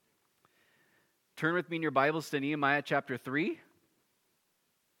Turn with me in your Bibles to Nehemiah chapter 3.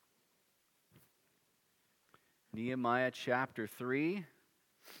 Nehemiah chapter 3.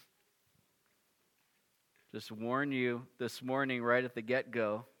 Just warn you this morning right at the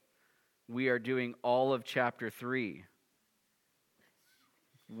get-go, we are doing all of chapter 3.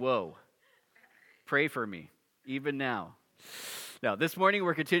 Whoa. Pray for me, even now. Now, this morning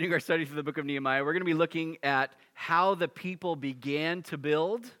we're continuing our study through the book of Nehemiah. We're going to be looking at how the people began to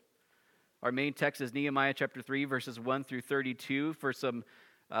build. Our main text is Nehemiah chapter 3, verses 1 through 32. For some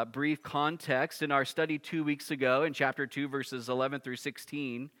brief context, in our study 2 weeks ago, in chapter 2, verses 11 through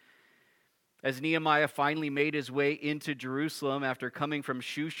 16, as Nehemiah finally made his way into Jerusalem after coming from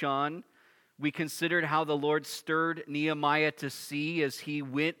Shushan, we considered how the Lord stirred Nehemiah to see as he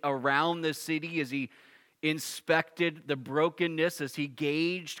went around the city, as he inspected the brokenness, as he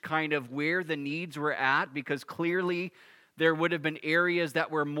gauged kind of where the needs were at, because clearly there would have been areas that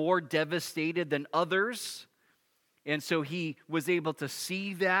were more devastated than others. And so he was able to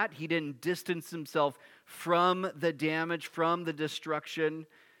see that. He didn't distance himself from the damage, from the destruction.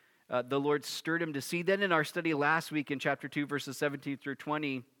 The Lord stirred him to see. Then in our study last week in chapter 2, verses 17 through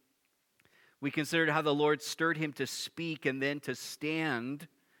 20, we considered how the Lord stirred him to speak and then to stand.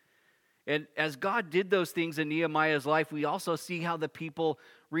 And as God did those things in Nehemiah's life, we also see how the people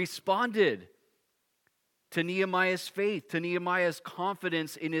responded to Nehemiah's faith, to Nehemiah's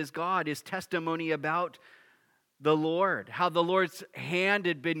confidence in his God, his testimony about the Lord, how the Lord's hand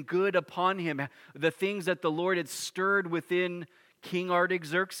had been good upon him, the things that the Lord had stirred within King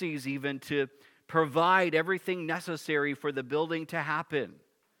Artaxerxes even to provide everything necessary for the building to happen.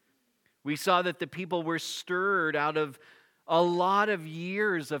 We saw that the people were stirred out of a lot of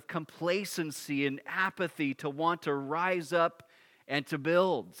years of complacency and apathy to want to rise up and to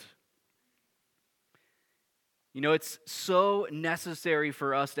build. You know, it's so necessary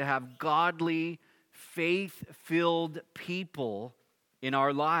for us to have godly, faith-filled people in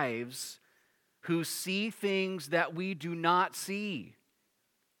our lives who see things that we do not see,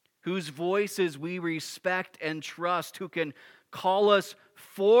 whose voices we respect and trust, who can call us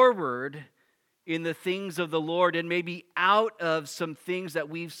forward in the things of the Lord and maybe out of some things that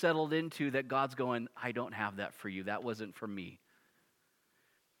we've settled into that God's going, I don't have that for you. That wasn't for me.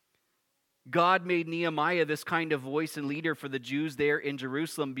 God made Nehemiah this kind of voice and leader for the Jews there in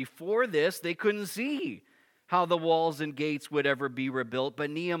Jerusalem. Before this, they couldn't see how the walls and gates would ever be rebuilt, but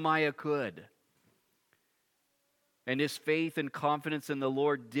Nehemiah could. And his faith and confidence in the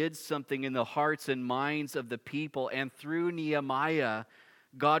Lord did something in the hearts and minds of the people. And through Nehemiah,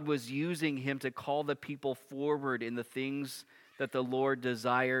 God was using him to call the people forward in the things that the Lord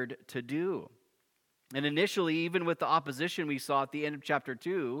desired to do. And initially, even with the opposition we saw at the end of chapter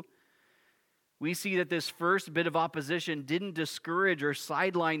 2, we see that this first bit of opposition didn't discourage or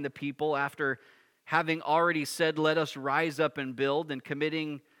sideline the people after having already said, let us rise up and build, and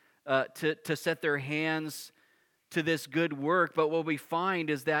committing to set their hands to this good work. But what we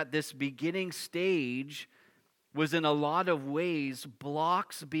find is that this beginning stage was in a lot of ways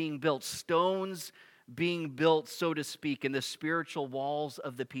blocks being built, stones being built, so to speak, in the spiritual walls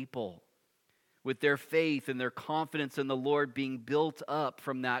of the people, with their faith and their confidence in the Lord being built up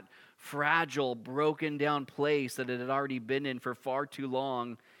from that fragile, broken down place that it had already been in for far too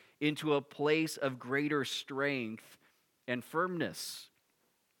long into a place of greater strength and firmness.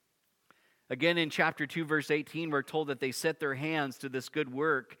 Again, in chapter 2, verse 18, we're told that they set their hands to this good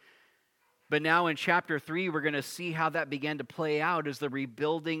work. But now in chapter 3, we're going to see how that began to play out as the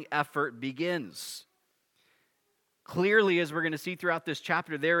rebuilding effort begins. Clearly, as we're going to see throughout this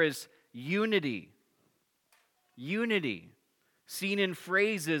chapter, there is unity. Unity, seen in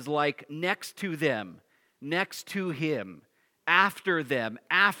phrases like next to them, next to him, after them,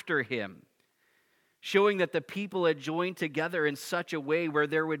 after him, showing that the people had joined together in such a way where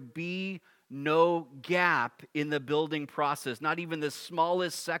there would be no gap in the building process, not even the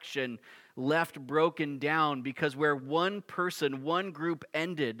smallest section left broken down, because where one person, one group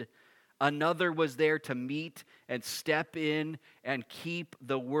ended, another was there to meet and step in and keep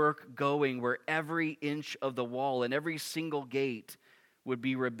the work going, where every inch of the wall and every single gate would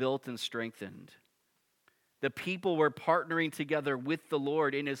be rebuilt and strengthened. The people were partnering together with the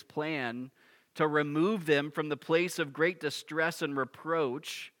Lord in his plan to remove them from the place of great distress and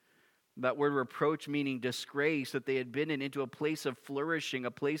reproach, that word reproach meaning disgrace, that they had been in, into a place of flourishing,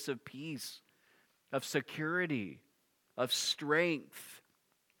 a place of peace, of security, of strength,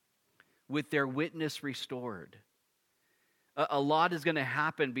 with their witness restored. A lot is going to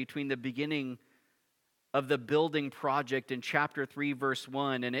happen between the beginning of the building project in chapter 3, verse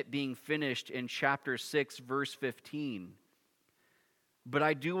 1, and it being finished in chapter 6, verse 15. But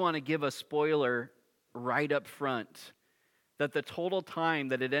I do want to give a spoiler right up front that the total time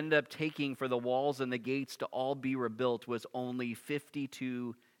that it ended up taking for the walls and the gates to all be rebuilt was only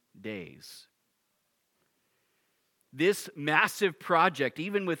 52 days. This massive project,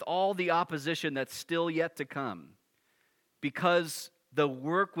 even with all the opposition that's still yet to come, because the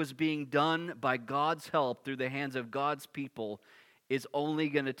work was being done by God's help through the hands of God's people, is only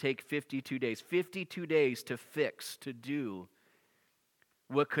going to take 52 days. 52 days to fix, to do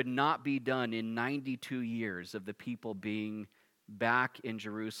what could not be done in 92 years of the people being back in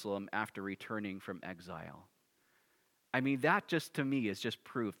Jerusalem after returning from exile. I mean, that just to me is just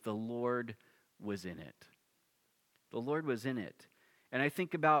proof the Lord was in it. The Lord was in it. And I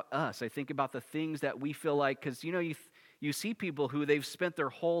think about us. I think about the things that we feel like, because you see people who they've spent their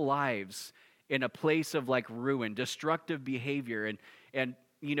whole lives in a place of like ruin, destructive behavior, and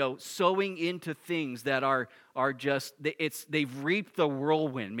sowing into things that are just, they've reaped the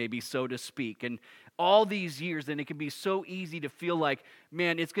whirlwind, maybe so to speak. And all these years, and it can be so easy to feel like,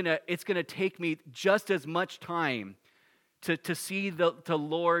 man, it's gonna take me just as much time to see the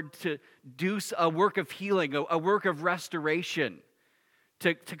Lord to do a work of healing, a work of restoration,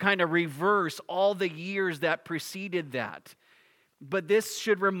 to kind of reverse all the years that preceded that. But this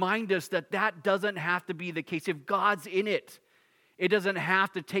should remind us that doesn't have to be the case. If God's in it, it doesn't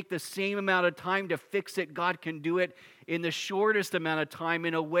have to take the same amount of time to fix it. God can do it in the shortest amount of time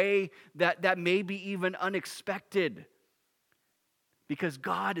in a way that may be even unexpected. Because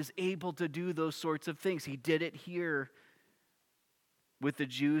God is able to do those sorts of things. He did it here with the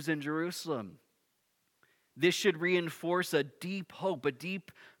Jews in Jerusalem. This should reinforce a deep hope, a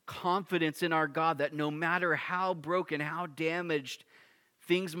deep confidence in our God that no matter how broken, how damaged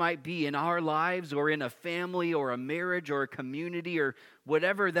things might be in our lives or in a family or a marriage or a community or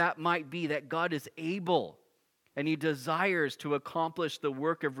whatever that might be, that God is able and He desires to accomplish the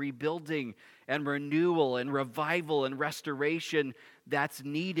work of rebuilding and renewal and revival and restoration that's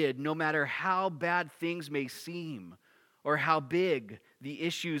needed, no matter how bad things may seem or how big the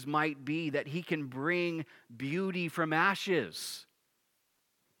issues might be, that He can bring beauty from ashes.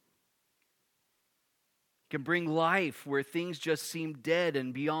 Can bring life where things just seem dead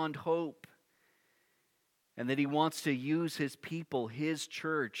and beyond hope. And that He wants to use His people, His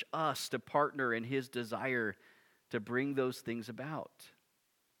church, us, to partner in His desire to bring those things about.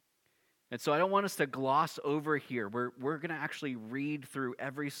 And so I don't want us to gloss over here. We're going to actually read through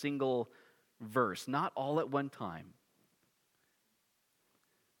every single verse, not all at one time.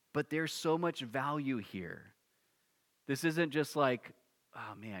 But there's so much value here. This isn't just like,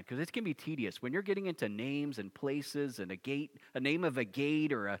 oh man, because it can be tedious. When you're getting into names and places and a name of a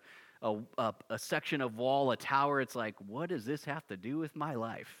gate or a section of wall, a tower, it's like, what does this have to do with my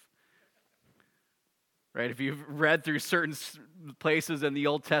life? Right? If you've read through certain places in the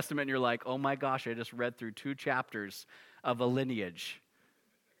Old Testament, you're like, oh my gosh, I just read through 2 chapters of a lineage.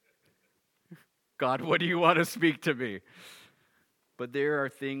 God, what do you want to speak to me? But there are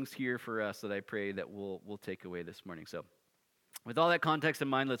things here for us that I pray that we'll take away this morning. So, with all that context in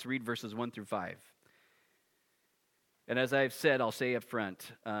mind, let's read verses 1 through 5. And as I've said, I'll say up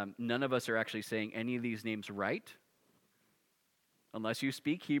front, none of us are actually saying any of these names right, unless you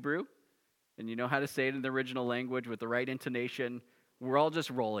speak Hebrew and you know how to say it in the original language with the right intonation. We're all just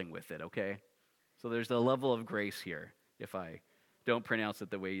rolling with it, okay? So there's a level of grace here if I don't pronounce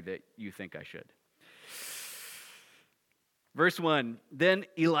it the way that you think I should. Verse 1, then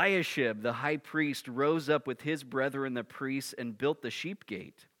Eliashib, the high priest, rose up with his brethren the priests and built the sheep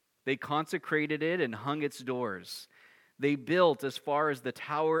gate. They consecrated it and hung its doors. They built as far as the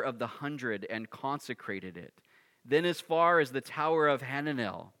Tower of the 100 and consecrated it. Then as far as the Tower of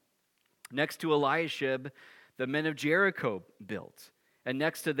Hananel. Next to Eliashib, the men of Jericho built. And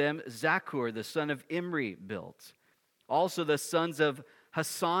next to them, Zaccur, the son of Imri, built. Also the sons of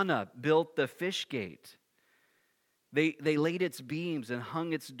Hassanah built the fish gate. They laid its beams and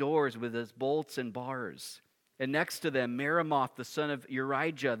hung its doors with its bolts and bars. And next to them, Meremoth, the son of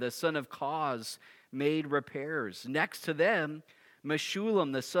Urijah, the son of Koz, made repairs. Next to them,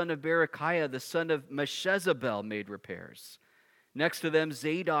 Meshullam, the son of Berechiah, the son of Meshezabel, made repairs. Next to them,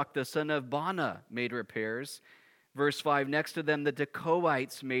 Zadok, the son of Bana, made repairs. Verse 5, next to them, the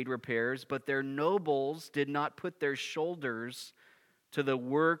Tekoites made repairs, but their nobles did not put their shoulders to the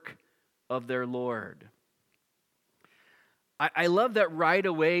work of their Lord. I love that right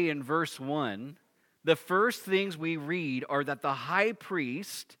away in verse 1, the first things we read are that the high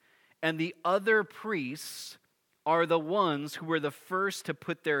priest and the other priests are the ones who were the first to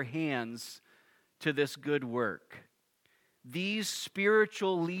put their hands to this good work. These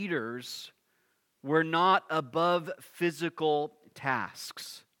spiritual leaders were not above physical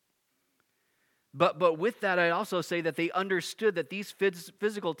tasks. But with that, I also say that they understood that these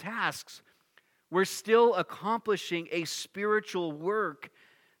physical tasks were still accomplishing a spiritual work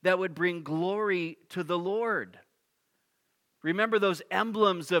that would bring glory to the Lord. Remember, those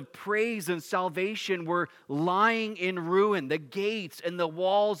emblems of praise and salvation were lying in ruin. The gates and the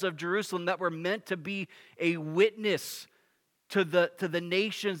walls of Jerusalem that were meant to be a witness to the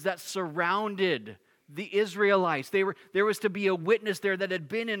nations that surrounded the Israelites. There was to be a witness there that had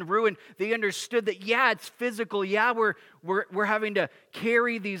been in ruin. They understood that, yeah, it's physical. Yeah, we're having to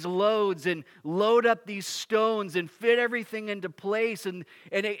carry these loads and load up these stones and fit everything into place. And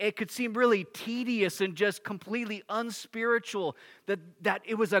it could seem really tedious and just completely unspiritual that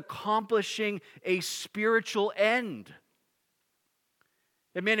it was accomplishing a spiritual end.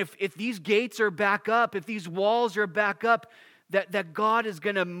 And man, if these gates are back up, if these walls are back up, that God is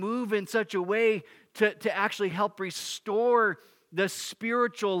going to move in such a way to actually help restore the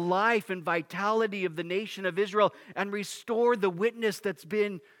spiritual life and vitality of the nation of Israel and restore the witness that's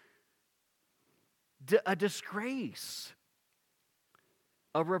been a disgrace,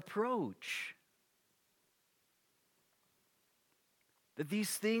 a reproach. That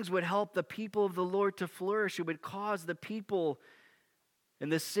these things would help the people of the Lord to flourish. It would cause the people in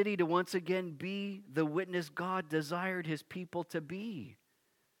the city to once again be the witness God desired his people to be.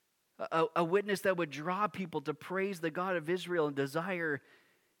 A witness that would draw people to praise the God of Israel and desire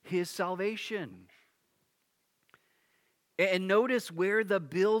his salvation. And notice where the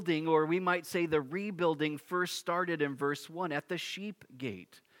building, or we might say the rebuilding, first started in verse 1, at the sheep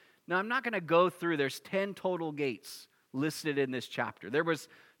gate. Now, I'm not going to go through, there's 10 total gates listed in this chapter. There was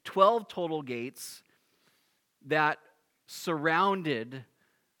 12 total gates that surrounded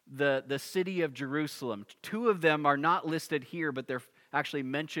the city of Jerusalem. 2 of them are not listed here, but they're actually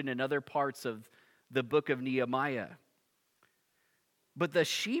mentioned in other parts of the book of Nehemiah. But the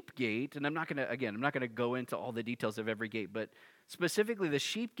sheep gate, and I'm not going to go into all the details of every gate, but specifically the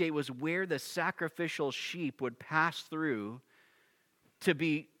sheep gate was where the sacrificial sheep would pass through to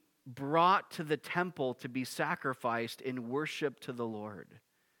be brought to the temple to be sacrificed in worship to the Lord.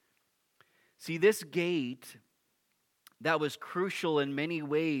 See, this gate that was crucial in many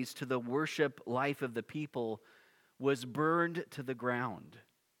ways to the worship life of the people was burned to the ground,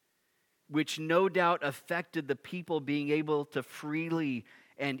 which no doubt affected the people being able to freely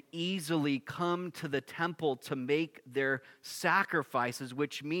and easily come to the temple to make their sacrifices,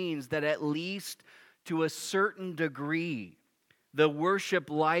 which means that at least to a certain degree, the worship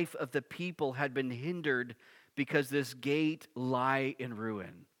life of the people had been hindered because this gate lay in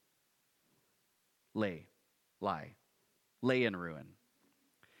ruin. Lay in ruin.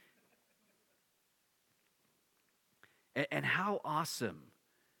 And how awesome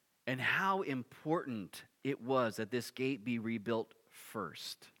and how important it was that this gate be rebuilt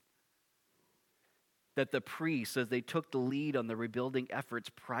first. That the priests, as they took the lead on the rebuilding efforts,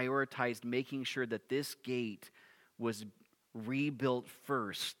 prioritized making sure that this gate was rebuilt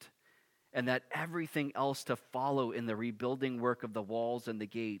first, and that everything else to follow in the rebuilding work of the walls and the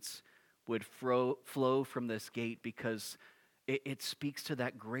gates would flow from this gate, because it speaks to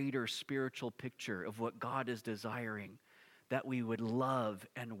that greater spiritual picture of what God is desiring, that we would love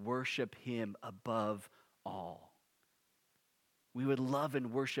and worship him above all. We would love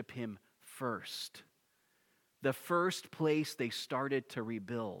and worship him first. The first place they started to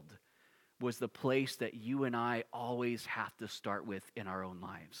rebuild was the place that you and I always have to start with in our own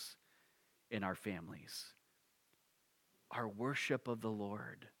lives, in our families. Our worship of the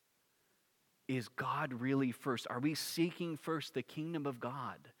Lord. Is God really first? Are we seeking first the kingdom of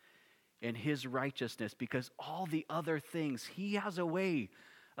God and his righteousness? Because all the other things, he has a way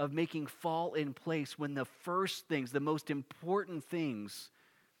of making fall in place when the first things, the most important things,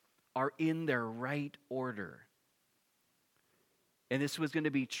 are in their right order. And this was going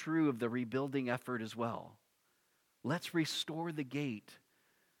to be true of the rebuilding effort as well. Let's restore the gate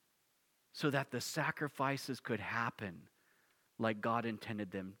so that the sacrifices could happen like God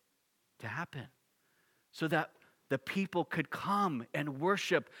intended them to happen, so that the people could come and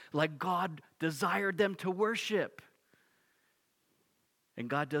worship like God desired them to worship. And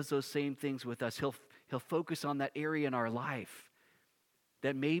God does those same things with us. He'll focus on that area in our life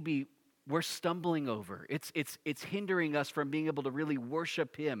that maybe we're stumbling over. It's hindering us from being able to really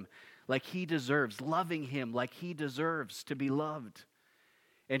worship him like he deserves, loving him like he deserves to be loved.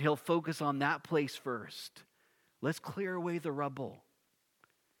 And he'll focus on that place first. Let's clear away the rubble.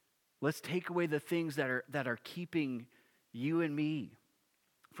 Let's take away the things that are keeping you and me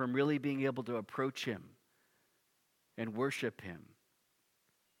from really being able to approach him and worship him.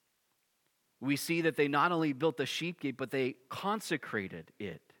 we see that they not only built the sheep gate, but they consecrated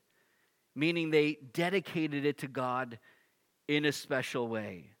it, meaning they dedicated it to God in a special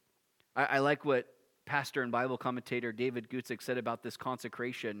way. I like what pastor and Bible commentator David Guzik said about this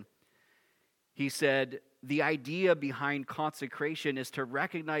consecration. He said, the idea behind consecration is to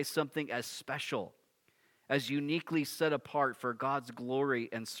recognize something as special, as uniquely set apart for God's glory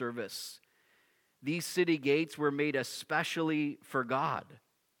and service. These city gates were made especially for God.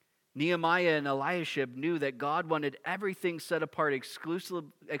 Nehemiah and Eliashib knew that God wanted everything set apart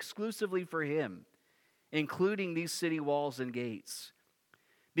exclusively for him, including these city walls and gates.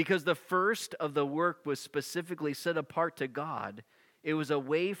 Because the first of the work was specifically set apart to God, it was a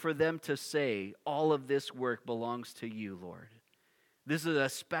way for them to say, all of this work belongs to you, Lord. This is a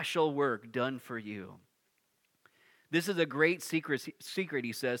special work done for you. This is a great secret,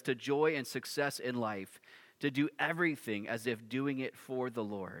 he says, to joy and success in life, to do everything as if doing it for the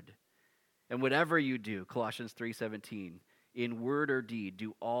Lord. And whatever you do, Colossians 3:17, in word or deed,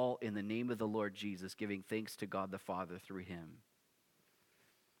 do all in the name of the Lord Jesus, giving thanks to God the Father through him.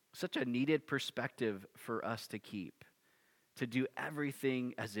 Such a needed perspective for us to keep, to do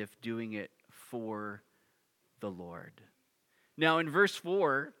everything as if doing it for the Lord. Now in verse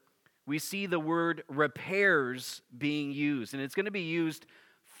 4, we see the word repairs being used, and it's going to be used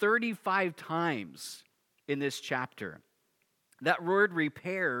 35 times in this chapter. That word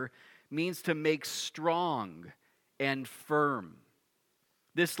repair means to make strong and firm.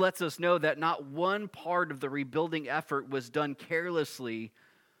 This lets us know that not one part of the rebuilding effort was done carelessly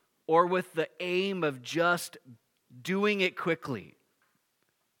or with the aim of just doing it quickly.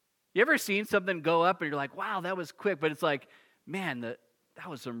 You ever seen something go up and you're like, wow, that was quick, but it's like, man, that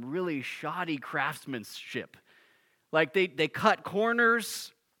was some really shoddy craftsmanship. Like they cut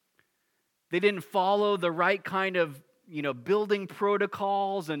corners. They didn't follow the right kind of, building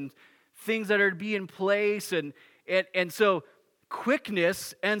protocols and things that are to be in place. And so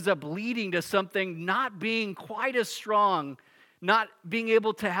quickness ends up leading to something not being quite as strong, not being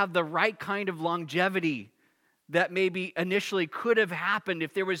able to have the right kind of longevity that maybe initially could have happened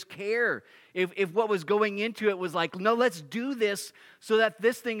if there was care, if what was going into it was like, no, let's do this so that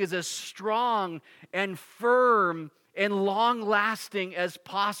this thing is as strong and firm and long-lasting as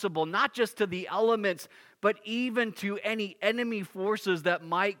possible, not just to the elements, but even to any enemy forces that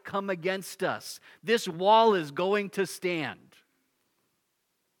might come against us. This wall is going to stand.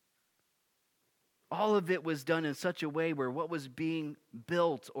 All of it was done in such a way where what was being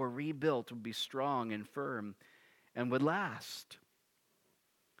built or rebuilt would be strong and firm and would last.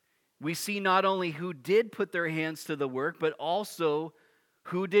 We see not only who did put their hands to the work, but also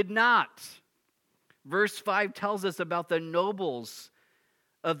who did not. Verse 5 tells us about the nobles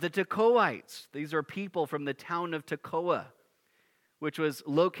of the Tekoites. These are people from the town of Tekoa, which was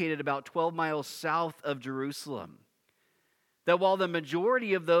located about 12 miles south of Jerusalem. That while the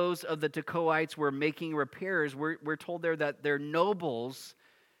majority of those of the Tekoites were making repairs, we're told there that their nobles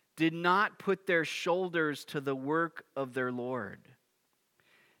did not put their shoulders to the work of their Lord.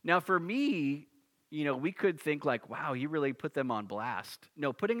 Now for me, we could think like, wow, he really put them on blast.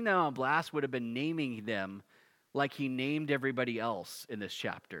 No, putting them on blast would have been naming them like he named everybody else in this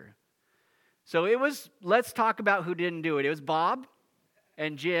chapter. So let's talk about who didn't do it. It was Bob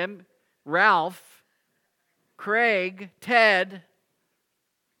and Jim, Ralph, Craig, Ted.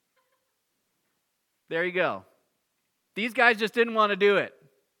 There you go. These guys just didn't want to do it.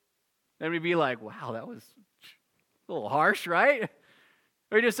 Then we'd be like, wow, that was a little harsh, right?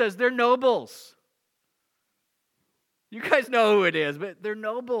 Or he just says, they're nobles. You guys know who it is, but they're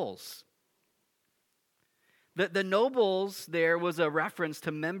nobles. The nobles there was a reference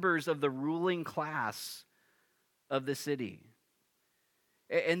to members of the ruling class of the city.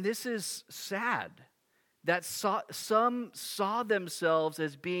 And this is sad. That some saw themselves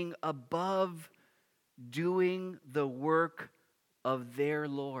as being above doing the work of their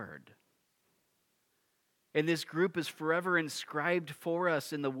Lord. And this group is forever inscribed for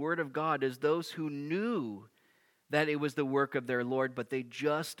us in the Word of God as those who knew that it was the work of their Lord, but they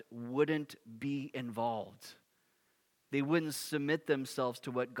just wouldn't be involved. They wouldn't submit themselves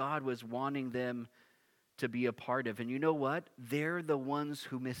to what God was wanting them to be a part of. And you know what? They're the ones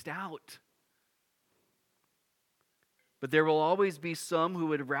who missed out. But there will always be some who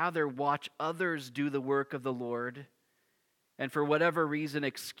would rather watch others do the work of the Lord and for whatever reason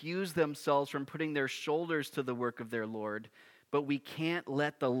excuse themselves from putting their shoulders to the work of their Lord. But we can't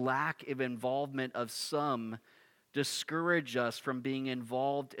let the lack of involvement of some discourage us from being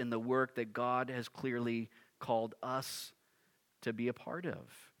involved in the work that God has clearly called us to be a part of.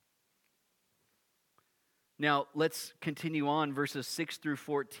 Now, let's continue on verses 6 through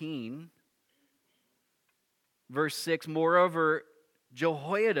 14. Verse 6, moreover,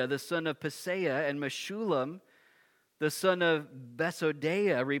 Jehoiada, the son of Paseah, and Meshullam, the son of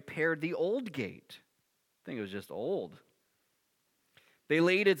Besodeiah, repaired the old gate. I think it was just old. They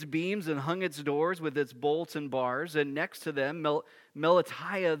laid its beams and hung its doors with its bolts and bars, and next to them,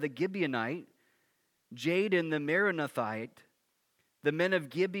 Melatiah the Gibeonite, Jadon the Meronothite, the men of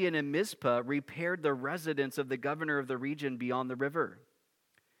Gibeon and Mizpah repaired the residence of the governor of the region beyond the river.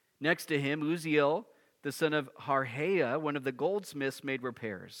 Next to him, Uzziel, the son of Harhaiah, one of the goldsmiths, made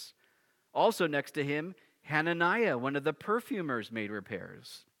repairs. Also next to him, Hananiah, one of the perfumers, made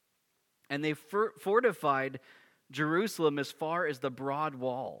repairs. And they fortified Jerusalem as far as the broad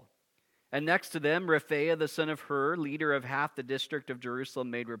wall. And next to them, Rephaiah, the son of Hur, leader of half the district of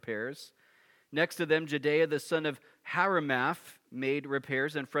Jerusalem, made repairs. Next to them, Jedaiah, the son of Haramath, made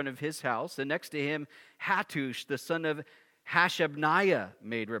repairs in front of his house. And next to him, Hattush, the son of Hashabniah,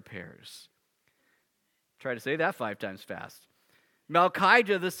 made repairs. Try to say that 5 times fast.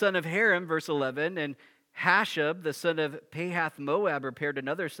 Malchijah, the son of Haram, verse 11, and Hashab, the son of Pahath Moab, repaired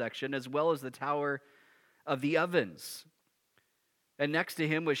another section, as well as the tower of the ovens. And next to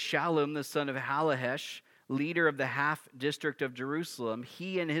him was Shallum, the son of Halahesh, leader of the half district of Jerusalem.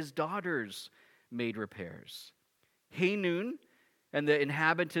 He and his daughters made repairs. Hanun and the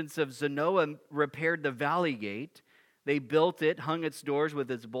inhabitants of Zanoah repaired the valley gate. They built it, hung its doors with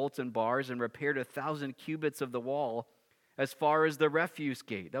its bolts and bars, and repaired 1,000 cubits of the wall as far as the refuse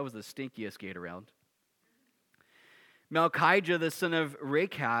gate. That was the stinkiest gate around. Malchijah, the son of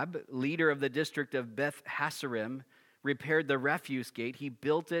Rechab, leader of the district of Beth Hassarim, repaired the refuse gate. He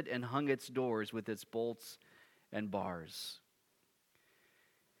built it and hung its doors with its bolts and bars.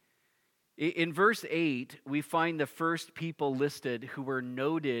 In verse 8, we find the first people listed who were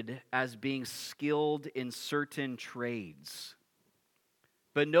noted as being skilled in certain trades.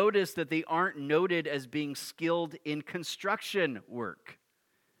 But notice that they aren't noted as being skilled in construction work.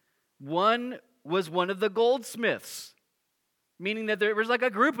 One was one of the goldsmiths, meaning that there was like a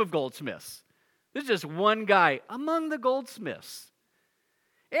group of goldsmiths. There's just one guy among the goldsmiths.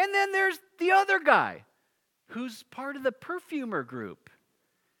 And then there's the other guy who's part of the perfumer group.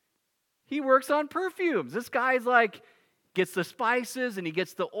 He works on perfumes. This guy's like, gets the spices and he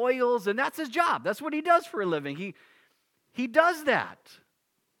gets the oils, and that's his job. That's what he does for a living. He does that.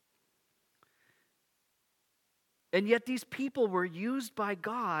 And yet these people were used by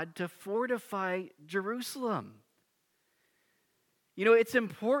God to fortify Jerusalem. You know, it's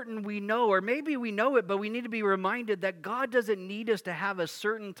important we know, or maybe we know it, but we need to be reminded that God doesn't need us to have a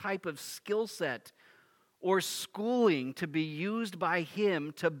certain type of skill set or schooling to be used by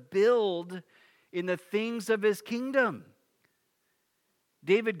Him to build in the things of His kingdom.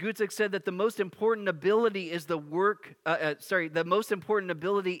 David Guzik said that the most important ability is the most important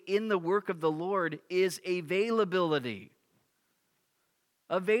ability in the work of the Lord is availability.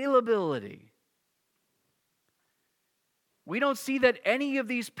 Availability. We don't see that any of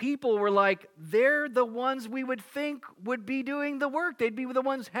these people were like, they're the ones we would think would be doing the work. They'd be the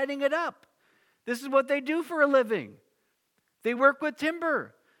ones heading it up. This is what they do for a living. They work with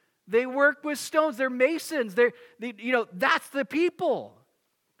timber. They work with stones. They're masons. That's the people.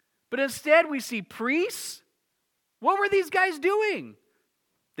 But instead we see priests. What were these guys doing?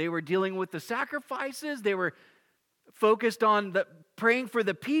 They were dealing with the sacrifices. They were focused on praying for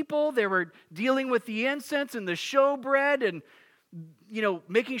the people. They were dealing with the incense and the showbread and,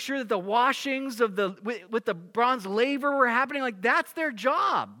 making sure that the washings with the bronze laver were happening. Like, that's their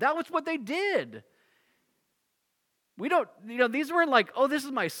job. That was what they did. We don't, these weren't like, oh, this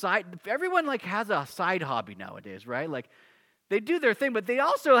is my side. Everyone has a side hobby nowadays, right? Like, they do their thing, but they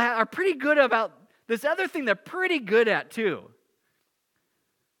also are pretty good about this other thing they're pretty good at too.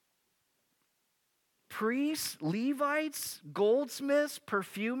 Priests, Levites, goldsmiths,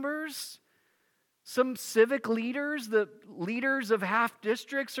 perfumers, some civic leaders, the leaders of half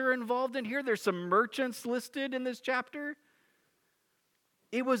districts are involved in here. There's some merchants listed in this chapter.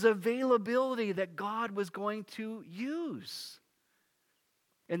 It was availability that God was going to use.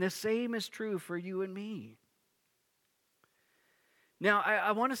 And the same is true for you and me. Now,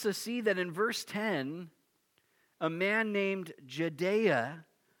 I want us to see that in verse 10, a man named Jedaiah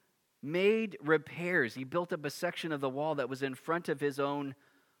made repairs. He built up a section of the wall that was in front of his own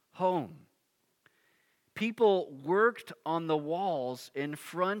home. People worked on the walls in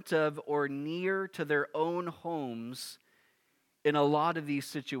front of or near to their own homes in a lot of these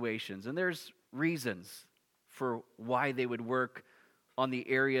situations. And there's reasons for why they would work on the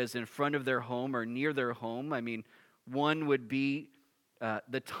areas in front of their home or near their home. I mean, one would be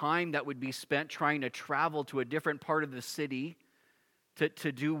the time that would be spent trying to travel to a different part of the city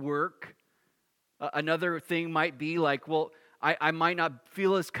to do work. Another thing might be like, well, I might not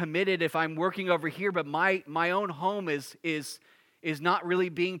feel as committed if I'm working over here, but my own home is not really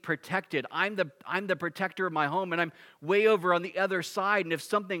being protected. I'm the protector of my home, and I'm way over on the other side. And if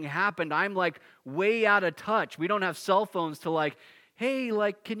something happened, I'm like way out of touch. We don't have cell phones to like, hey,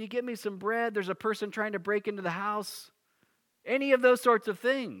 like, can you get me some bread? There's a person trying to break into the house. Any of those sorts of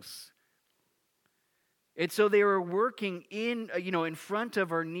things. And so they were working in front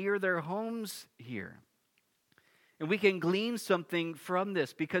of or near their homes here. And we can glean something from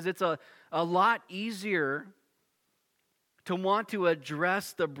this because it's a lot easier to want to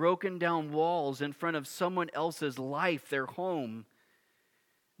address the broken down walls in front of someone else's life, their home,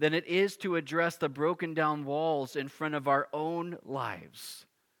 than it is to address the broken down walls in front of our own lives,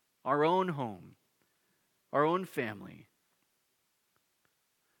 our own home, our own family.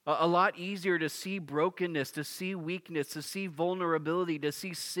 A lot easier to see brokenness, to see weakness, to see vulnerability, to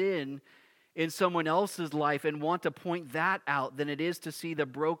see sin in someone else's life and want to point that out than it is to see the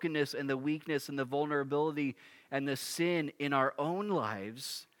brokenness and the weakness and the vulnerability and the sin in our own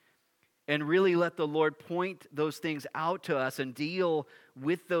lives and really let the Lord point those things out to us and deal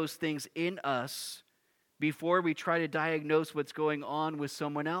with those things in us before we try to diagnose what's going on with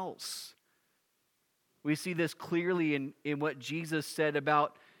someone else. We see this clearly in what Jesus said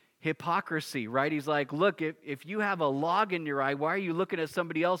about hypocrisy, right? He's like, look, if you have a log in your eye, why are you looking at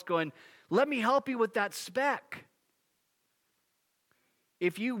somebody else going, let me help you with that speck?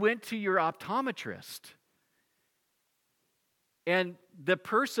 If you went to your optometrist and the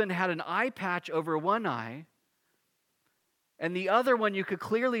person had an eye patch over one eye and the other one you could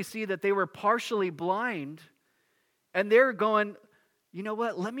clearly see that they were partially blind, and they're going, you know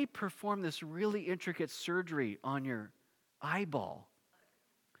what, let me perform this really intricate surgery on your eyeball.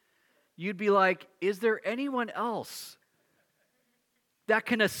 You'd be like, is there anyone else that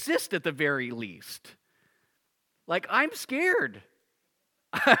can assist at the very least? Like, I'm scared.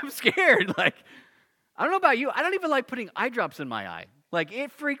 I'm scared. Like, I don't know about you. I don't even like putting eye drops in my eye. Like,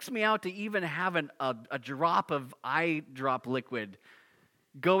 it freaks me out to even have a drop of eye drop liquid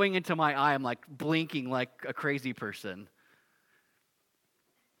going into my eye. I'm like blinking like a crazy person.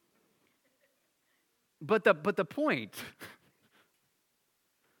 But the point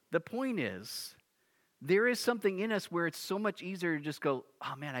is, there is something in us where it's so much easier to just go,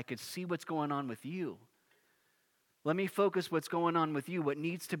 oh man, I could see what's going on with you. Let me focus what's going on with you, what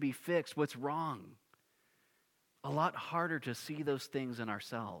needs to be fixed, what's wrong. A lot harder to see those things in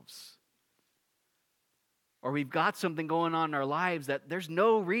ourselves. Or we've got something going on in our lives that there's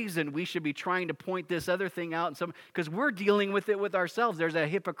no reason we should be trying to point this other thing out, because we're dealing with it with ourselves. There's a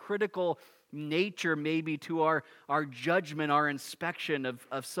hypocritical nature maybe to our judgment, our inspection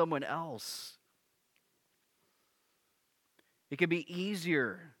of someone else. It can be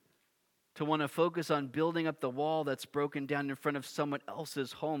easier to want to focus on building up the wall that's broken down in front of someone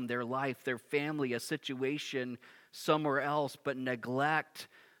else's home, their life, their family, a situation somewhere else, but neglect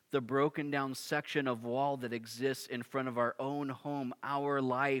the broken down section of wall that exists in front of our own home, our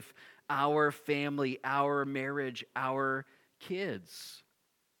life, our family, our marriage, our kids.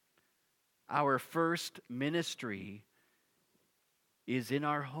 Our first ministry is in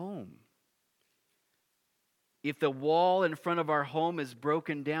our home. If the wall in front of our home is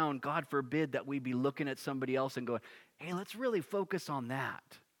broken down, God forbid that we be looking at somebody else and going, hey, let's really focus on that.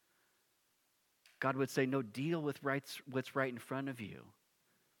 God would say, no, deal with what's right in front of you.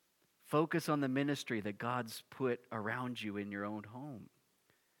 Focus on the ministry that God's put around you in your own home.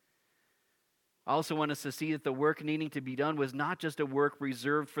 I also want us to see that the work needing to be done was not just a work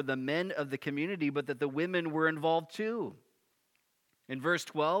reserved for the men of the community, but that the women were involved too. In verse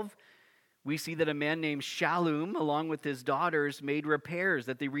 12, we see that a man named Shallum, along with his daughters, made repairs,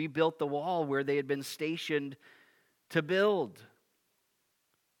 that they rebuilt the wall where they had been stationed to build.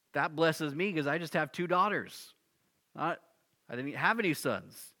 That blesses me because I just have 2 daughters. I didn't have any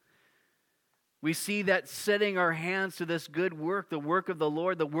sons. We see that setting our hands to this good work, the work of the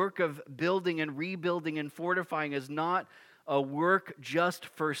Lord, the work of building and rebuilding and fortifying, is not a work just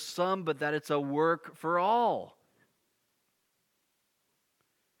for some, but that it's a work for all.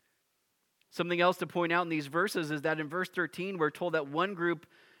 Something else to point out in these verses is that in verse 13, we're told that one group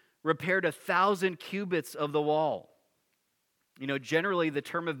repaired 1,000 cubits of the wall. You know, generally the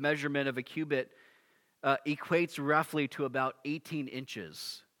term of measurement of a cubit equates roughly to about 18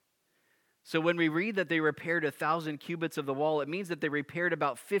 inches. So when we read that they repaired 1,000 cubits of the wall, it means that they repaired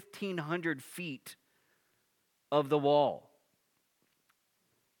about 1,500 feet of the wall.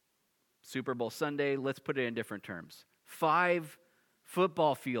 Super Bowl Sunday, let's put it in different terms. 5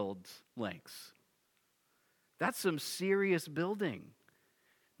 football fields lengths. That's some serious building.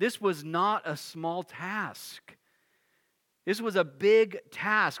 This was not a small task. This was a big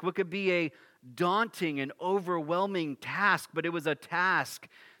task, what could be a daunting and overwhelming task, but it was a task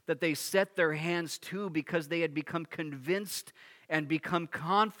that they set their hands to because they had become convinced and become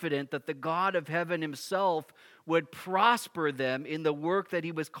confident that the God of heaven himself would prosper them in the work that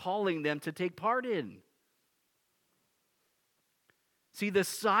he was calling them to take part in. See, the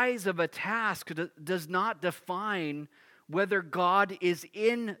size of a task does not define whether God is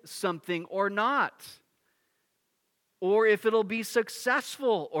in something or not, or if it'll be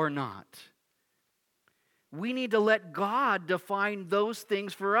successful or not. We need to let God define those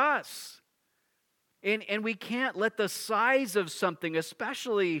things for us. And we can't let the size of something,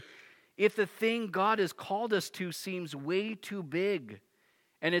 especially if the thing God has called us to seems way too big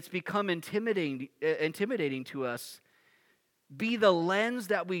and it's become intimidating to us, be the lens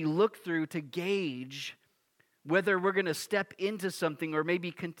that we look through to gauge whether we're going to step into something or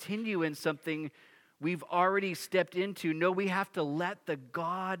maybe continue in something we've already stepped into. No, we have to let the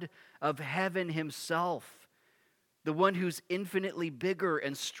God of heaven himself, the one who's infinitely bigger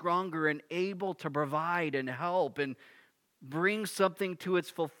and stronger and able to provide and help and bring something to its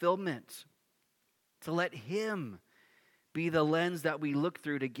fulfillment, to let him be the lens that we look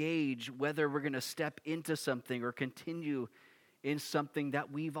through to gauge whether we're going to step into something or continue in something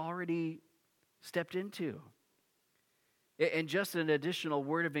that we've already stepped into. And just an additional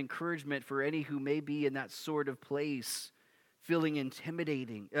word of encouragement for any who may be in that sort of place, feeling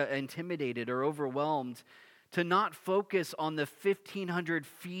intimidated or overwhelmed, to not focus on the 1,500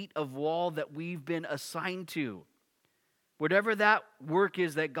 feet of wall that we've been assigned to. Whatever that work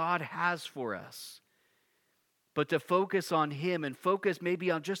is that God has for us. But to focus on him and focus maybe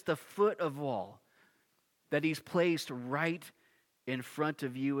on just the foot of wall that he's placed right in front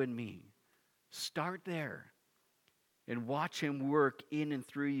of you and me. Start there and watch him work in and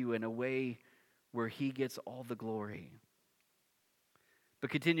through you in a way where he gets all the glory.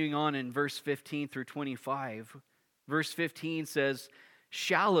 But continuing on in verse 15 through 25, verse 15 says,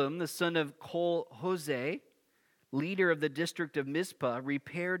 Shallum, the son of Kol-Hoseh, leader of the district of Mizpah,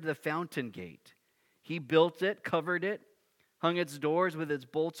 repaired the fountain gate. He built it, covered it, hung its doors with its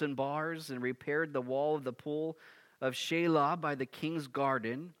bolts and bars, and repaired the wall of the pool of Shelah by the king's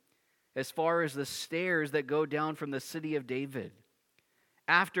garden, as far as the stairs that go down from the city of David.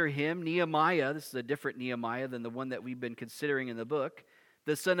 After him, Nehemiah, this is a different Nehemiah than the one that we've been considering in the book,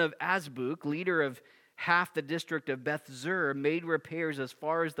 the son of Azbuk, leader of half the district of Beth Zur, made repairs as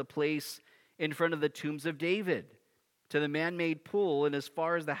far as the place in front of the tombs of David, to the man-made pool, and as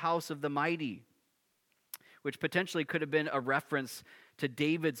far as the house of the mighty, which potentially could have been a reference to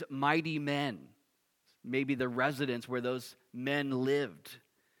David's mighty men, maybe the residence where those men lived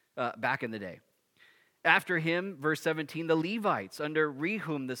back in the day. After him, verse 17, the Levites under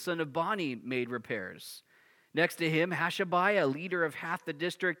Rehum, the son of Bani, made repairs. Next to him, Hashabiah, leader of half the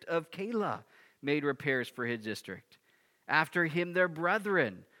district of Keilah, made repairs for his district. After him, their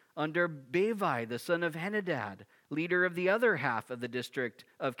brethren under Bevi, the son of Henadad, leader of the other half of the district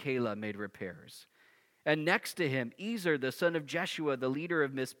of Keilah, made repairs. And next to him, Ezer, the son of Jeshua, the leader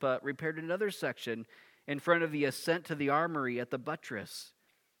of Mizpah, repaired another section in front of the ascent to the armory at the buttress.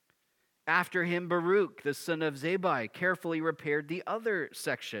 After him, Baruch, the son of Zabai, carefully repaired the other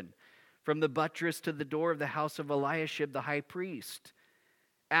section from the buttress to the door of the house of Eliashib, the high priest.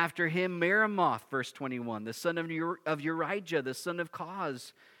 After him, Meremoth, verse 21, the son of Urijah, the son of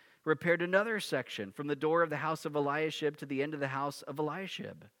Koz, repaired another section from the door of the house of Eliashib to the end of the house of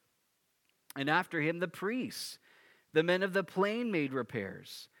Eliashib. And after him, the priests, the men of the plain, made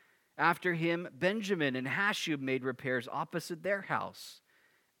repairs. After him, Benjamin and Hashub made repairs opposite their house.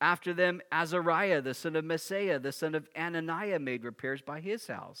 After them, Azariah, the son of Messiah, the son of Ananiah, made repairs by his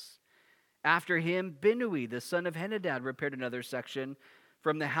house. After him, Binui, the son of Henadad, repaired another section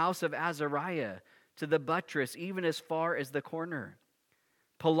from the house of Azariah to the buttress, even as far as the corner.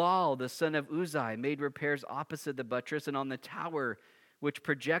 Palal, the son of Uzai, made repairs opposite the buttress and on the tower which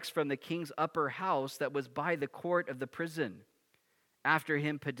projects from the king's upper house that was by the court of the prison. After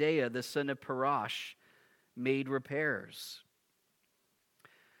him, Pedaiah, the son of Parash, made repairs.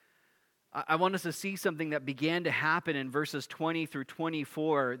 I want us to see something that began to happen in verses 20 through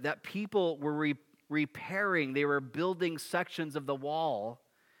 24, that people were repairing, they were building sections of the wall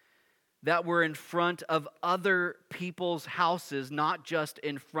that were in front of other people's houses, not just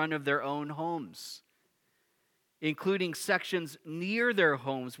in front of their own homes, including sections near their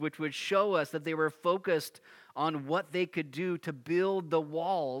homes, which would show us that they were focused on what they could do to build the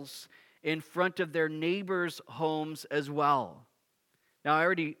walls in front of their neighbors' homes as well. Now, I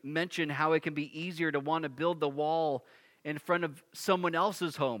already mentioned how it can be easier to want to build the wall in front of someone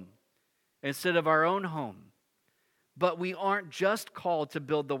else's home instead of our own home. But we aren't just called to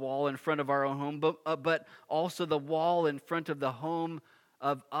build the wall in front of our own home, but also the wall in front of the home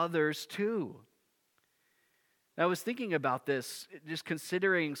of others too. I was thinking about this, just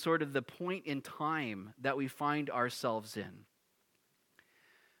considering sort of the point in time that we find ourselves in.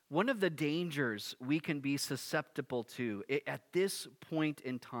 One of the dangers we can be susceptible to at this point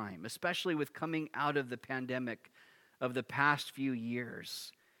in time, especially with coming out of the pandemic of the past few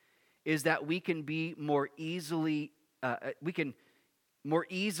years, is that we can be more easily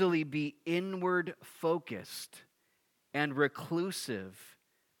be inward focused and reclusive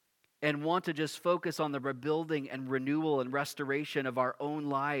and want to just focus on the rebuilding and renewal and restoration of our own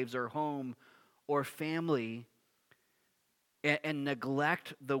lives or home or family, and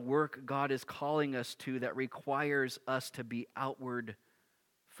neglect the work God is calling us to that requires us to be outward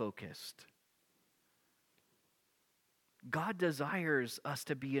focused. God desires us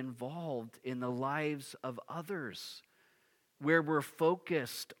to be involved in the lives of others, where we're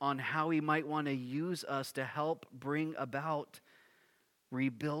focused on how He might want to use us to help bring about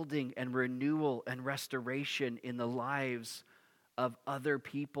rebuilding and renewal and restoration in the lives of other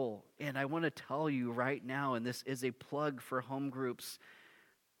people. And I want to tell you right now, and this is a plug for home groups,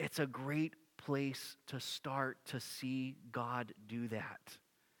 it's a great place to start to see God do that.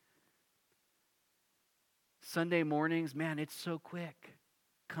 Sunday mornings, man, it's so quick.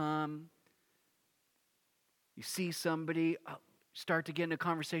 Come, you see somebody, start to get in a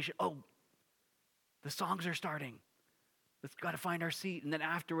conversation. Oh, the songs are starting. Let's got to find our seat. And then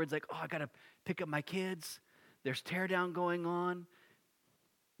afterwards, like, oh, I got to pick up my kids. There's teardown going on.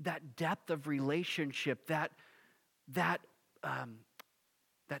 That depth of relationship, that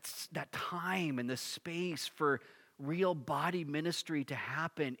time and the space for real body ministry to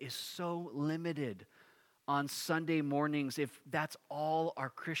happen is so limited on Sunday mornings, if that's all our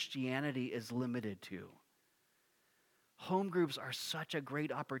Christianity is limited to. Home groups are such a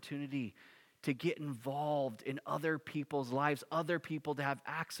great opportunity to get involved in other people's lives, other people to have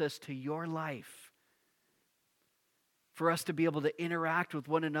access to your life, for us to be able to interact with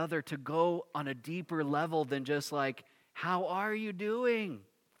one another, to go on a deeper level than just like, how are you doing?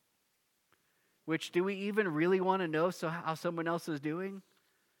 Which, do we even really want to know how someone else is doing?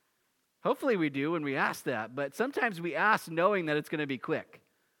 Hopefully we do when we ask that, but sometimes we ask knowing that it's going to be quick.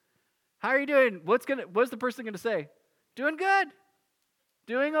 How are you doing? What's the person going to say? Doing good.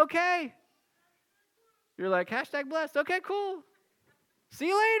 Doing okay. You're like, #blessed. Okay, cool. See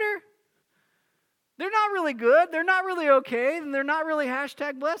you later. They're not really good. They're not really okay. And they're not really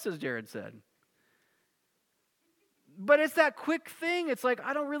 #blessed, as Jared said. But it's that quick thing. It's like,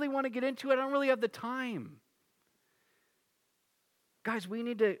 I don't really want to get into it. I don't really have the time. Guys, we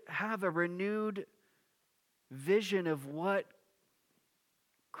need to have a renewed vision of what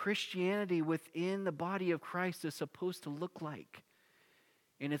Christianity within the body of Christ is supposed to look like.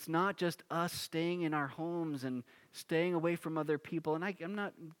 And it's not just us staying in our homes and staying away from other people. And I'm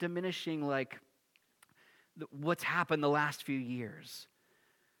not diminishing like what's happened the last few years.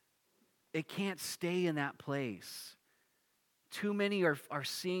 It can't stay in that place. Too many are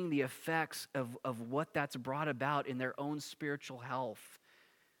seeing the effects of what that's brought about in their own spiritual health.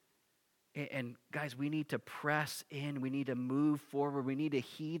 And guys, we need to press in. We need to move forward. We need to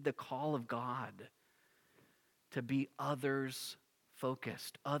heed the call of God to be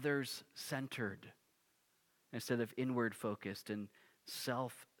others-focused, others-centered, instead of inward-focused and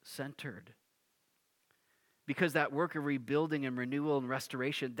self-centered. Because that work of rebuilding and renewal and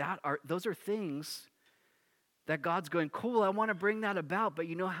restoration, those are things that God's going, cool, I want to bring that about, but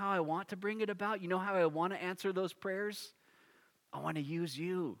you know how I want to bring it about? You know how I want to answer those prayers? I want to use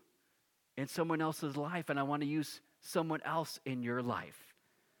you in someone else's life, and I want to use someone else in your life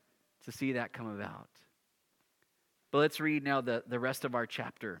to see that come about. But let's read now the rest of our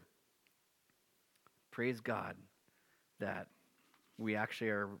chapter. Praise God that we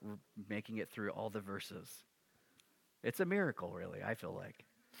actually are making it through all the verses. It's a miracle, really, I feel like.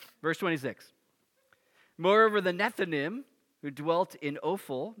 Verse 26. Moreover, the Nethinim, who dwelt in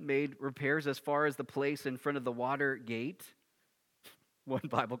Ophel, made repairs as far as the place in front of the water gate. One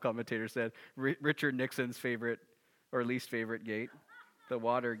Bible commentator said, Richard Nixon's favorite or least favorite gate, the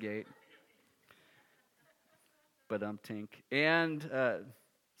water gate. But tink. And,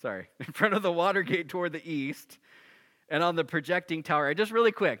 in front of the water gate toward the east, and on the projecting tower. Just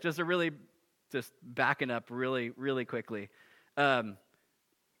really quick, just backing up really, really quickly.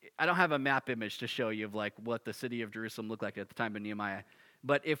 I don't have a map image to show you of like what the city of Jerusalem looked like at the time of Nehemiah.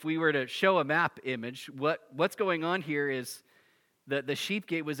 But if we were to show a map image, what's going on here is the sheep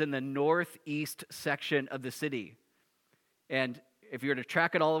gate was in the northeast section of the city. And if you were to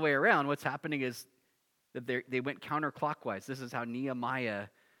track it all the way around, what's happening is that they went counterclockwise. This is how Nehemiah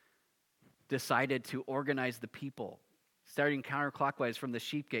decided to organize the people, starting counterclockwise from the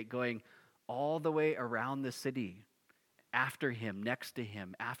sheep gate, going all the way around the city, after him, next to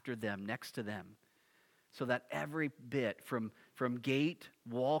him, after them, next to them, so that every bit from gate,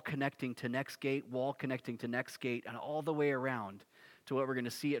 wall connecting to next gate, wall connecting to next gate, and all the way around to what we're going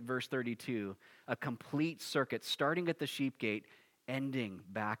to see at verse 32, a complete circuit starting at the sheep gate, ending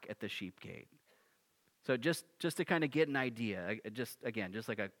back at the sheep gate. So just to kind of get an idea, just like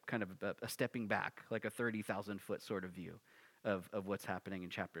a kind of a stepping back, like a 30,000 foot sort of view of what's happening in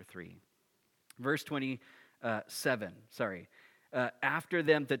chapter 3. Verse 27, after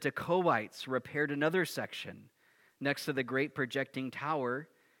them, the Tekoites repaired another section next to the great projecting tower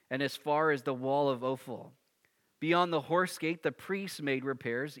and as far as the wall of Ophel. Beyond the horse gate, the priests made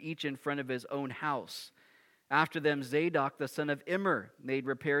repairs, each in front of his own house. After them, Zadok, the son of Immer, made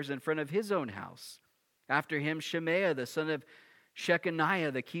repairs in front of his own house. After him, Shemaiah, the son of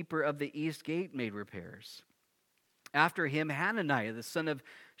Shechaniah, the keeper of the east gate, made repairs. After him, Hananiah, the son of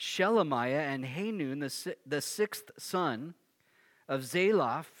Shelemiah, and Hanun, the sixth son of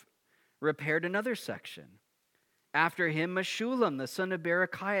Zalaph, repaired another section. After him, Meshullam, the son of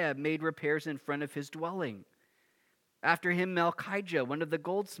Berechiah, made repairs in front of his dwelling. After him, Malchijah, one of the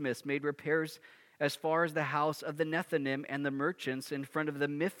goldsmiths, made repairs as far as the house of the Nethinim and the merchants in front of the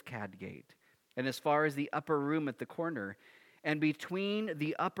Mifkad gate, and as far as the upper room at the corner. And between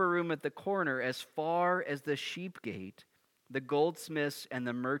the upper room at the corner, as far as the sheep gate, the goldsmiths and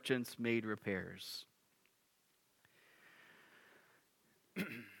the merchants made repairs.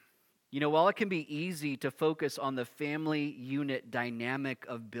 While it can be easy to focus on the family unit dynamic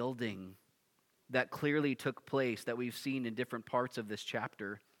of building that clearly took place, that we've seen in different parts of this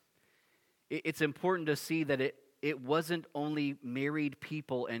chapter, it's important to see that it wasn't only married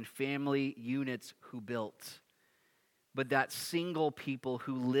people and family units who built, but that single people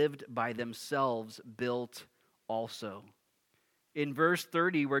who lived by themselves built also. In verse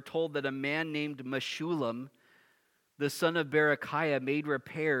 30, we're told that a man named Meshullam, the son of Berechiah, made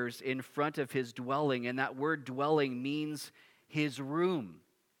repairs in front of his dwelling, and that word dwelling means his room.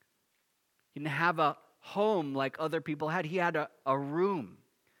 He didn't have a home like other people had. He had a room,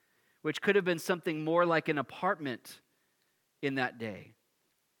 which could have been something more like an apartment in that day.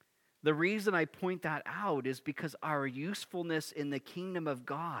 The reason I point that out is because our usefulness in the kingdom of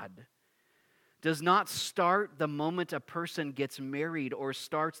God does not start the moment a person gets married or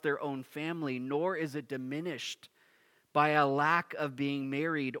starts their own family, nor is it diminished by a lack of being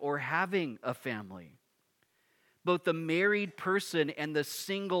married or having a family. Both the married person and the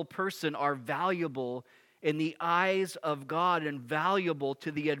single person are valuable in the eyes of God and valuable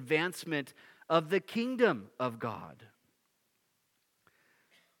to the advancement of the kingdom of God.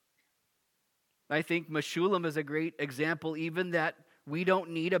 I think Meshullam is a great example, even that we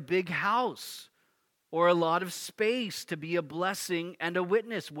don't need a big house or a lot of space to be a blessing and a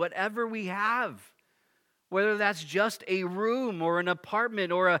witness. Whatever we have, whether that's just a room or an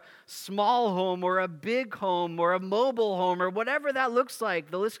apartment or a small home or a big home or a mobile home or whatever that looks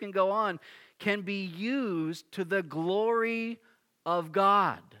like, the list can go on, can be used to the glory of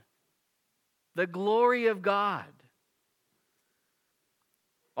God. The glory of God.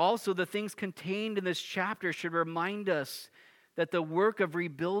 Also, the things contained in this chapter should remind us that the work of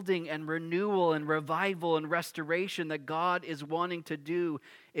rebuilding and renewal and revival and restoration that God is wanting to do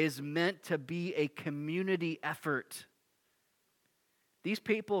is meant to be a community effort. These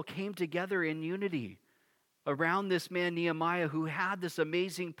people came together in unity around this man Nehemiah, who had this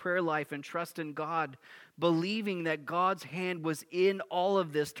amazing prayer life and trust in God, believing that God's hand was in all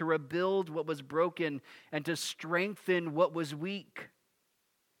of this to rebuild what was broken and to strengthen what was weak.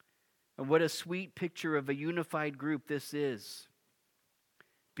 And what a sweet picture of a unified group this is.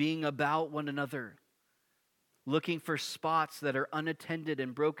 Being about one another. Looking for spots that are unattended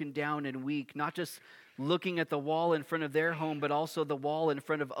and broken down and weak. Not just looking at the wall in front of their home, but also the wall in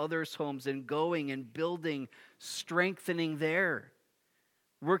front of others' homes, and going and building, strengthening there.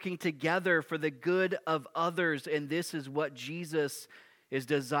 Working together for the good of others. And this is what Jesus is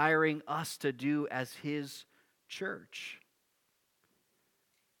desiring us to do as his church.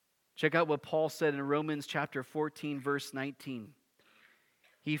 Check out what Paul said in Romans chapter 14, verse 19.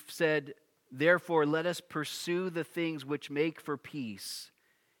 He said, "Therefore, let us pursue the things which make for peace,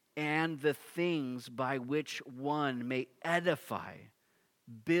 and the things by which one may edify,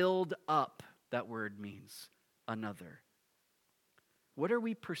 build up," that word means, another. What are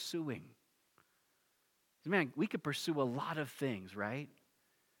we pursuing? Man, we could pursue a lot of things, right?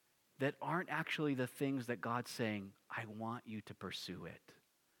 that aren't actually the things that God's saying, I want you to pursue it.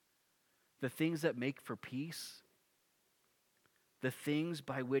 The things that make for peace, the things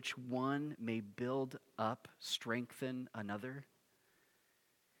by which one may build up, strengthen another.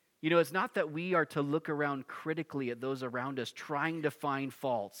 It's not that we are to look around critically at those around us, trying to find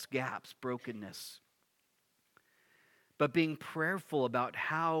faults, gaps, brokenness, but being prayerful about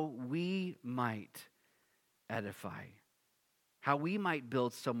how we might edify, how we might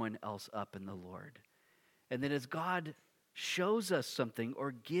build someone else up in the Lord. And then as God shows us something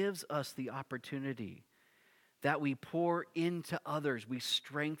or gives us the opportunity, that we pour into others, we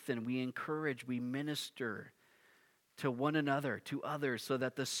strengthen, we encourage, we minister to one another, to others, so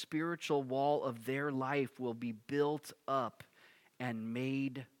that the spiritual wall of their life will be built up and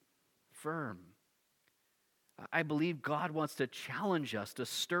made firm. I believe God wants to challenge us, to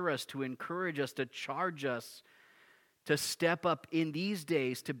stir us, to encourage us, to charge us, to step up in these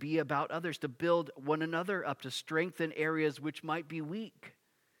days, to be about others, to build one another up, to strengthen areas which might be weak,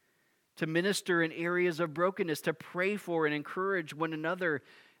 to minister in areas of brokenness, to pray for and encourage one another,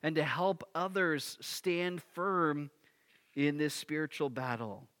 and to help others stand firm in this spiritual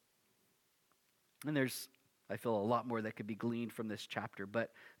battle. And there's, I feel, a lot more that could be gleaned from this chapter, but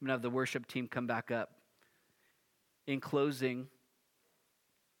I'm going to have the worship team come back up. In closing,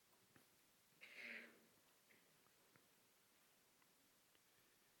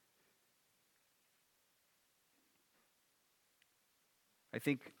 I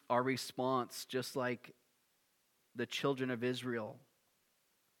think our response, just like the children of Israel,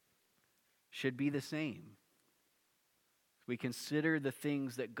 should be the same. We consider the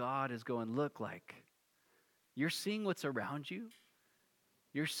things that God is going, look, like, you're seeing what's around you.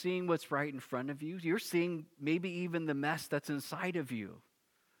 You're seeing what's right in front of you. You're seeing maybe even the mess that's inside of you.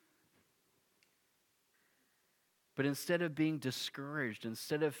 But instead of being discouraged,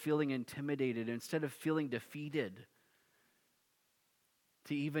 instead of feeling intimidated, instead of feeling defeated,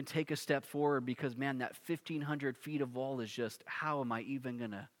 to even take a step forward because, man, that 1,500 feet of wall is just, how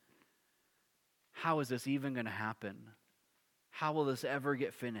is this even going to happen? How will this ever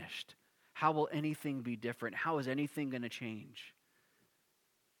get finished? How will anything be different? How is anything going to change?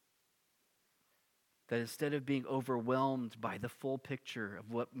 That instead of being overwhelmed by the full picture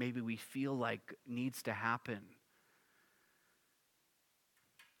of what maybe we feel like needs to happen,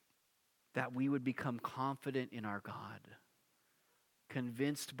 that we would become confident in our God,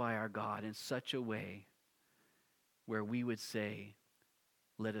 convinced by our God in such a way where we would say,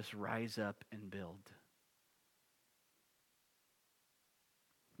 let us rise up and build.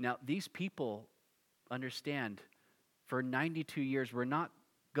 Now, these people understand, for 92 years, we're not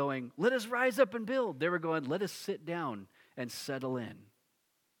going, let us rise up and build. They were going, let us sit down and settle in.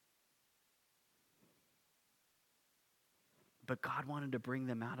 But God wanted to bring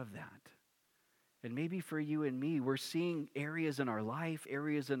them out of that. And maybe for you and me, we're seeing areas in our life,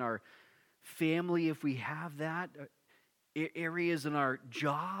 areas in our family, if we have that, areas in our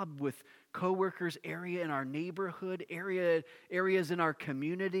job with coworkers, area in our neighborhood, areas in our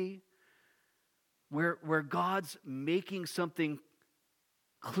community, where God's making something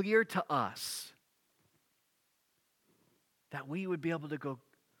clear to us, that we would be able to go,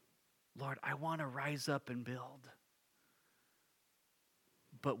 Lord, I want to rise up and build.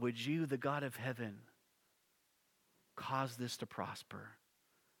 But would you, the God of heaven, cause this to prosper?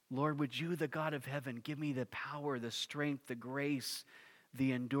 Lord, would you, the God of heaven, give me the power, the strength, the grace,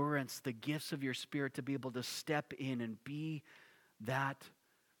 the endurance, the gifts of your Spirit to be able to step in and be that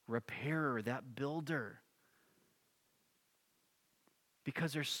repairer, that builder.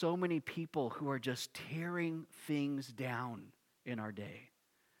 Because there's so many people who are just tearing things down in our day.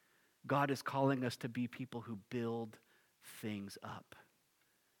 God is calling us to be people who build things up.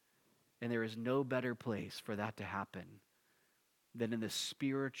 And there is no better place for that to happen than in the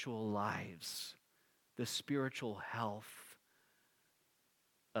spiritual lives, the spiritual health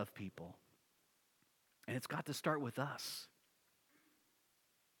of people. And it's got to start with us.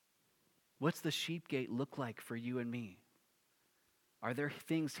 What's the sheep gate look like for you and me? Are there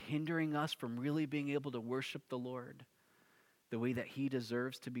things hindering us from really being able to worship the Lord the way that He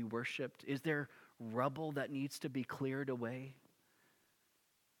deserves to be worshiped? Is there rubble that needs to be cleared away?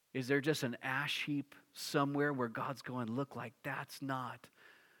 Is there just an ash heap somewhere where God's going, look, like that's not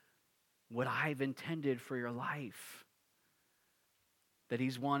what I've intended for your life? That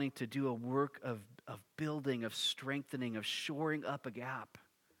He's wanting to do a work of building, of strengthening, of shoring up a gap,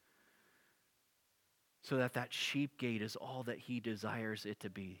 so that sheep gate is all that He desires it to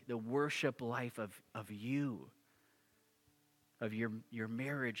be. The worship life of you, of your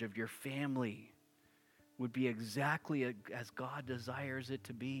marriage, of your family, would be exactly as God desires it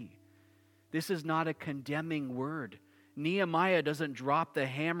to be. This is not a condemning word. Nehemiah doesn't drop the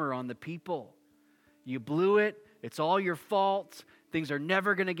hammer on the people. You blew it. It's all your fault. Things are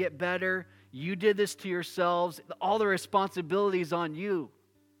never going to get better. You did this to yourselves. All the responsibility is on you.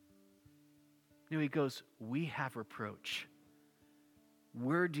 No, he goes, we have reproach.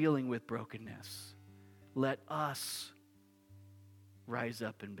 We're dealing with brokenness. Let us rise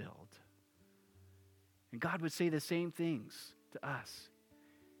up and build. And God would say the same things to us.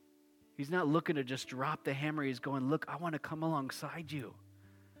 He's not looking to just drop the hammer. He's going, look, I want to come alongside you.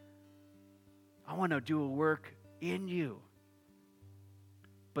 I want to do a work in you.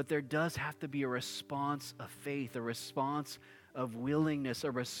 But there does have to be a response of faith, a response of willingness,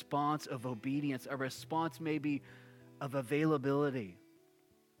 a response of obedience, a response maybe of availability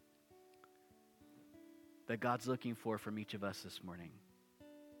that God's looking for from each of us this morning.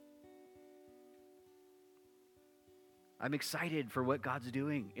 I'm excited for what God's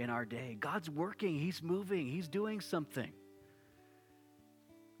doing in our day. God's working. He's moving. He's doing something.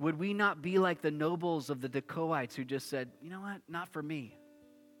 Would we not be like the nobles of the Dacoites who just said, you know what, not for me.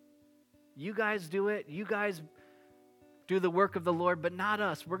 You guys do it. You guys do the work of the Lord, but not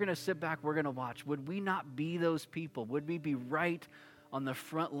us. We're going to sit back. We're going to watch. Would we not be those people? Would we be right on the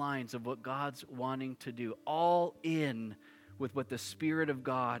front lines of what God's wanting to do? All in with what the Spirit of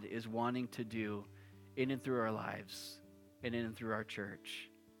God is wanting to do in and through our lives and in and through our church.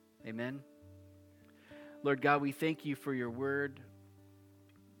 Amen. Lord God, we thank you for your word.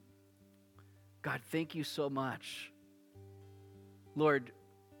 God, thank you so much, Lord,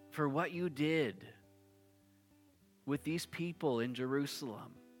 for what you did with these people in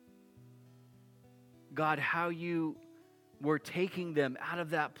Jerusalem. God, how you were taking them out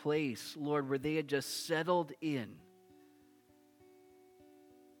of that place, Lord, where they had just settled in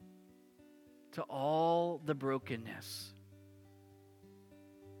to all the brokenness.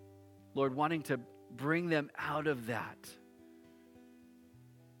 Lord, wanting to bring them out of that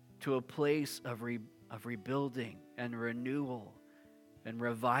to a place of rebuilding and renewal and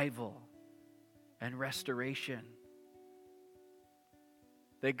revival and restoration.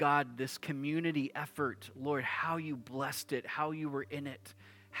 That God, this community effort, Lord, how you blessed it, how you were in it,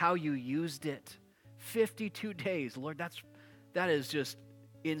 how you used it. 52 days, Lord, that is just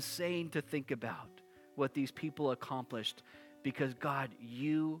insane to think about what these people accomplished because, God,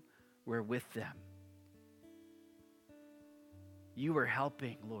 you were with them. You were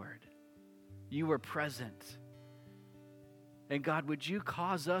helping, Lord. You were present. And God, would you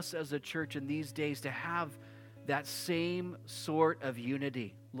cause us as a church in these days to have that same sort of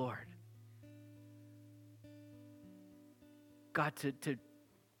unity, Lord? God,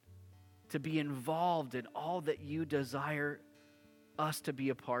 to be involved in all that you desire us to be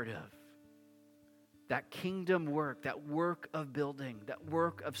a part of. That kingdom work, that work of building, that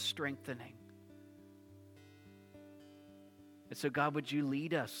work of strengthening. And so, God, would you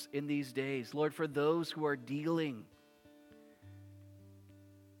lead us in these days? Lord, for those who are dealing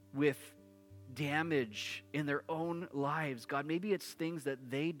with damage in their own lives, God, maybe it's things that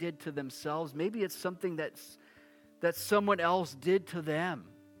they did to themselves. Maybe it's something that someone else did to them.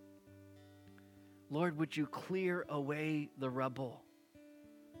 Lord, would you clear away the rubble?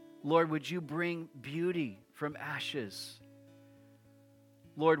 Lord, would you bring beauty from ashes?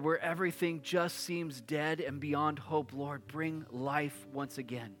 Lord, where everything just seems dead and beyond hope, Lord, bring life once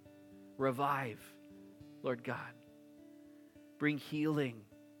again. Revive, Lord God. Bring healing.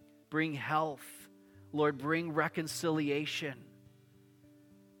 Bring health. Lord, bring reconciliation.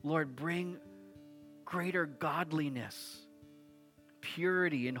 Lord, bring greater godliness,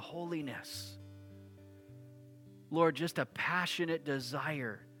 purity, and holiness. Lord, just a passionate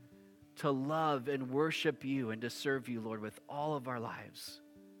desire to love and worship you and to serve you, Lord, with all of our lives.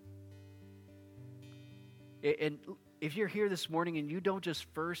 And if you're here this morning and you don't just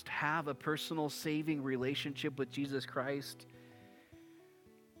first have a personal saving relationship with Jesus Christ,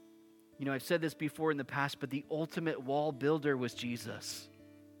 you know, I've said this before in the past, but the ultimate wall builder was Jesus.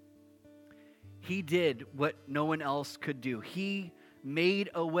 He did what no one else could do. He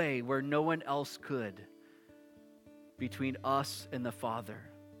made a way where no one else could between us and the Father.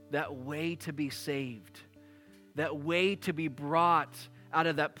 That way to be saved. That way to be brought out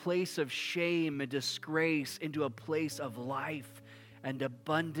of that place of shame and disgrace into a place of life and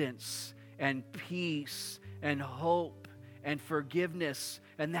abundance and peace and hope and forgiveness.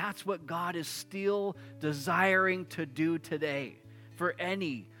 And that's what God is still desiring to do today for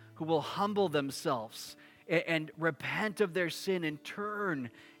any who will humble themselves and repent of their sin and turn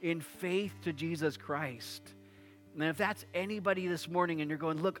in faith to Jesus Christ. And if that's anybody this morning and you're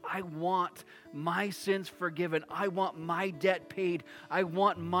going, look, I want my sins forgiven. I want my debt paid. I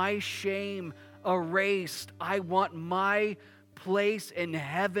want my shame erased. I want my place in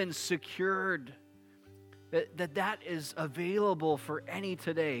heaven secured. That is available for any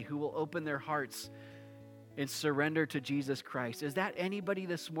today who will open their hearts and surrender to Jesus Christ. Is that anybody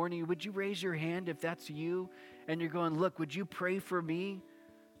this morning? Would you raise your hand if that's you and you're going, look, would you pray for me?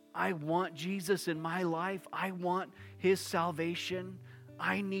 I want Jesus in my life. I want His salvation.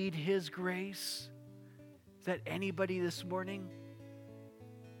 I need His grace. Is that anybody this morning?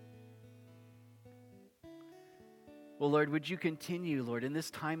 Well, Lord, would you continue, Lord, in this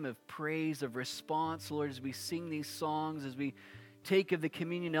time of praise, of response, Lord, as we sing these songs, as we take of the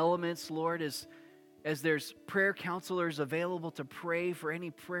communion elements, Lord, as there's prayer counselors available to pray for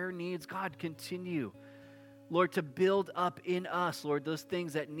any prayer needs, God, continue, Lord, to build up in us, Lord, those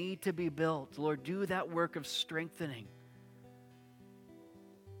things that need to be built. Lord, do that work of strengthening.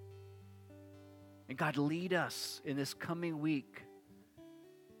 And God, lead us in this coming week.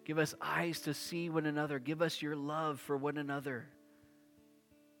 Give us eyes to see one another. Give us your love for one another.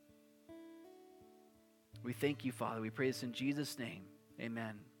 We thank you, Father. We pray this in Jesus' name.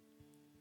 Amen.